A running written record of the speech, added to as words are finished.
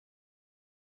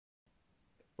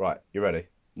Right, you ready?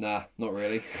 Nah, not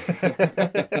really.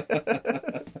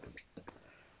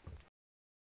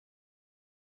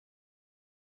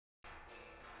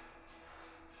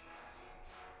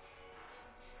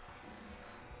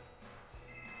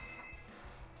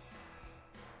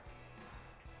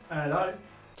 Hello.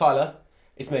 Tyler,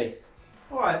 it's me.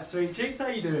 Alright, sweet cheeks, how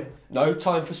you doing? No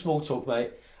time for small talk,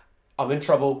 mate. I'm in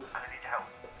trouble. I need your help.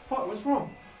 Fuck, what's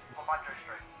wrong? On my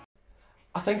street.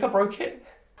 I think I broke it.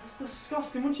 That's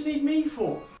disgusting, what do you need me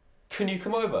for? Can you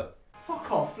come over?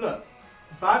 Fuck off, look.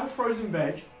 A bag of frozen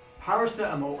veg,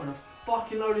 paracetamol and a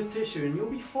fucking load of tissue and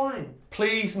you'll be fine.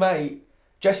 Please, mate.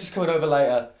 Jess is coming over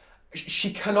later.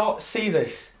 She cannot see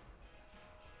this.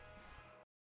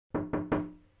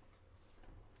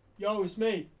 Yo, it's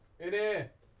me. In here.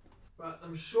 Right,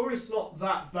 I'm sure it's not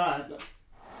that bad. Look.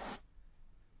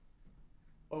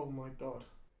 Oh my god.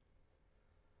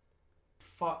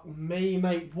 Fuck me,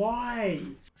 mate, why?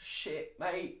 Shit,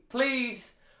 mate.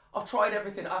 Please. I've tried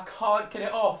everything. I can't get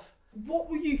it off. What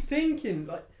were you thinking?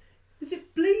 Like, is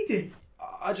it bleeding?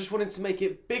 I just wanted to make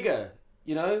it bigger,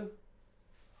 you know?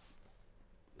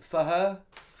 For her.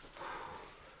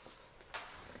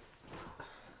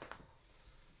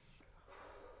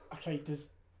 Okay, does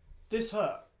this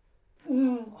hurt?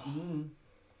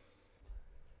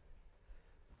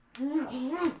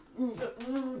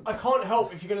 I can't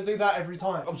help if you're going to do that every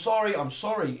time. I'm sorry.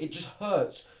 It just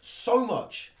hurts so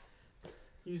much.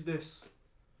 Use this.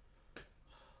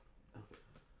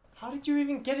 How did you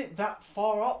even get it that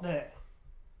far up there?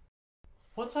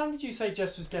 What time did you say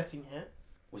Jess was getting here?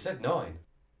 We said 9.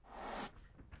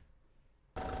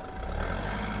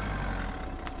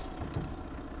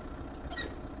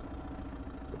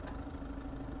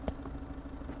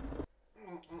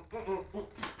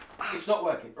 It's not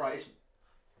working. Right, it's...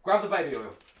 Grab the baby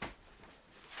oil.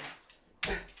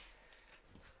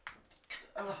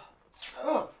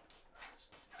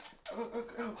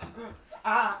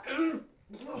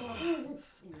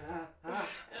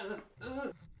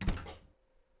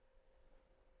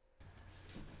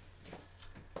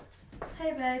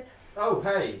 Hey, babe. Oh,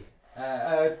 hey.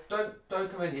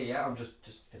 Don't come in here yet. I'm just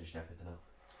finishing everything up.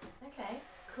 Okay,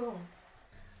 cool.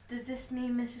 Does this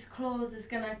mean Mrs. Claus is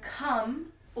gonna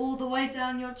come all the way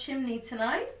down your chimney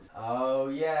tonight? Oh,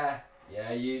 yeah.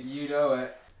 Yeah, you know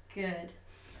it. Good.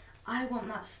 I want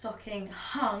that stocking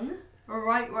hung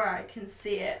right where I can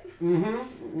see it.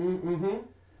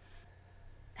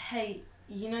 Hey,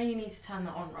 you know you need to turn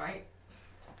that on, right?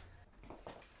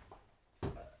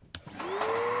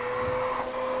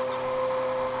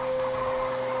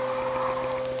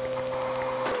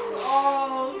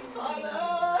 Oh,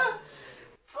 Tyler!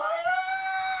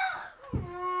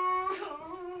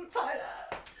 Tyler!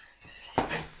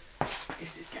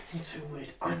 This is getting too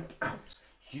weird. I'm out.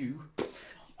 You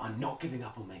are not giving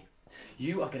up on me.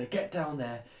 You are going to get down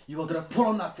there, you are going to pull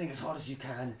on that thing as hard as you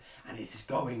can, and it is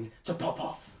going to pop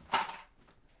off.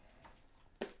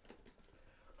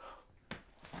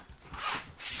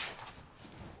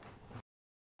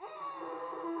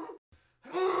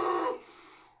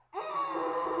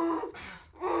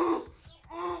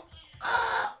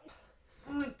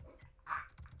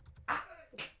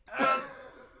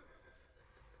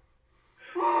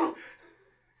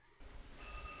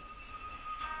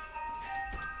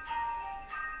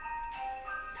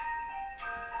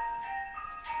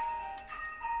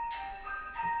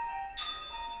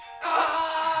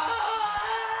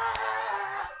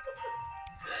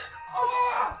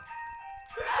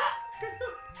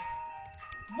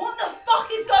 What the fuck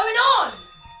is going on?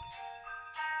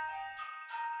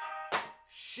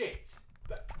 Shit.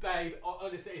 Babe,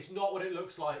 honestly, it's not what it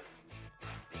looks like.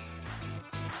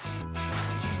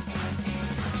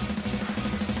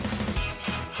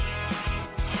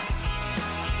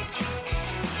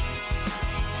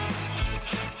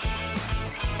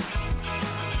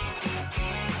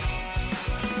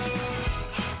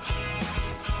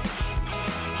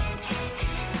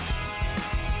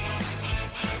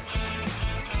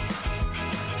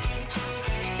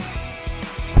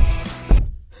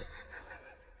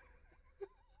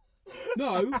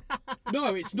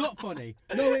 No, it's not funny.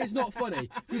 No, it is not funny.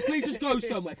 Can we please just go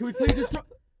somewhere? Can we please just...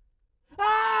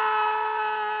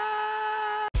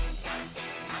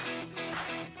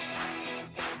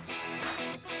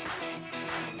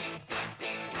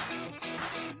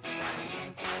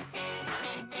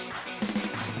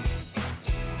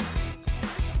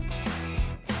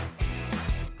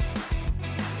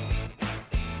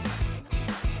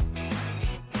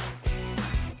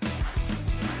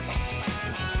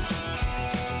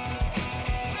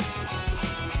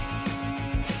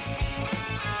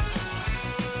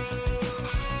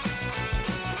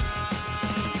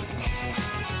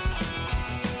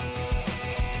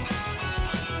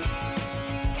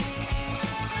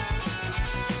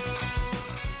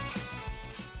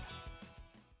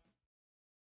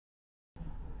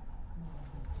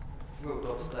 Will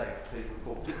not today to be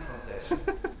reported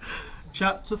contest.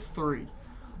 Chapter 3.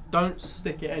 Don't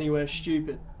stick it anywhere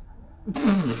stupid.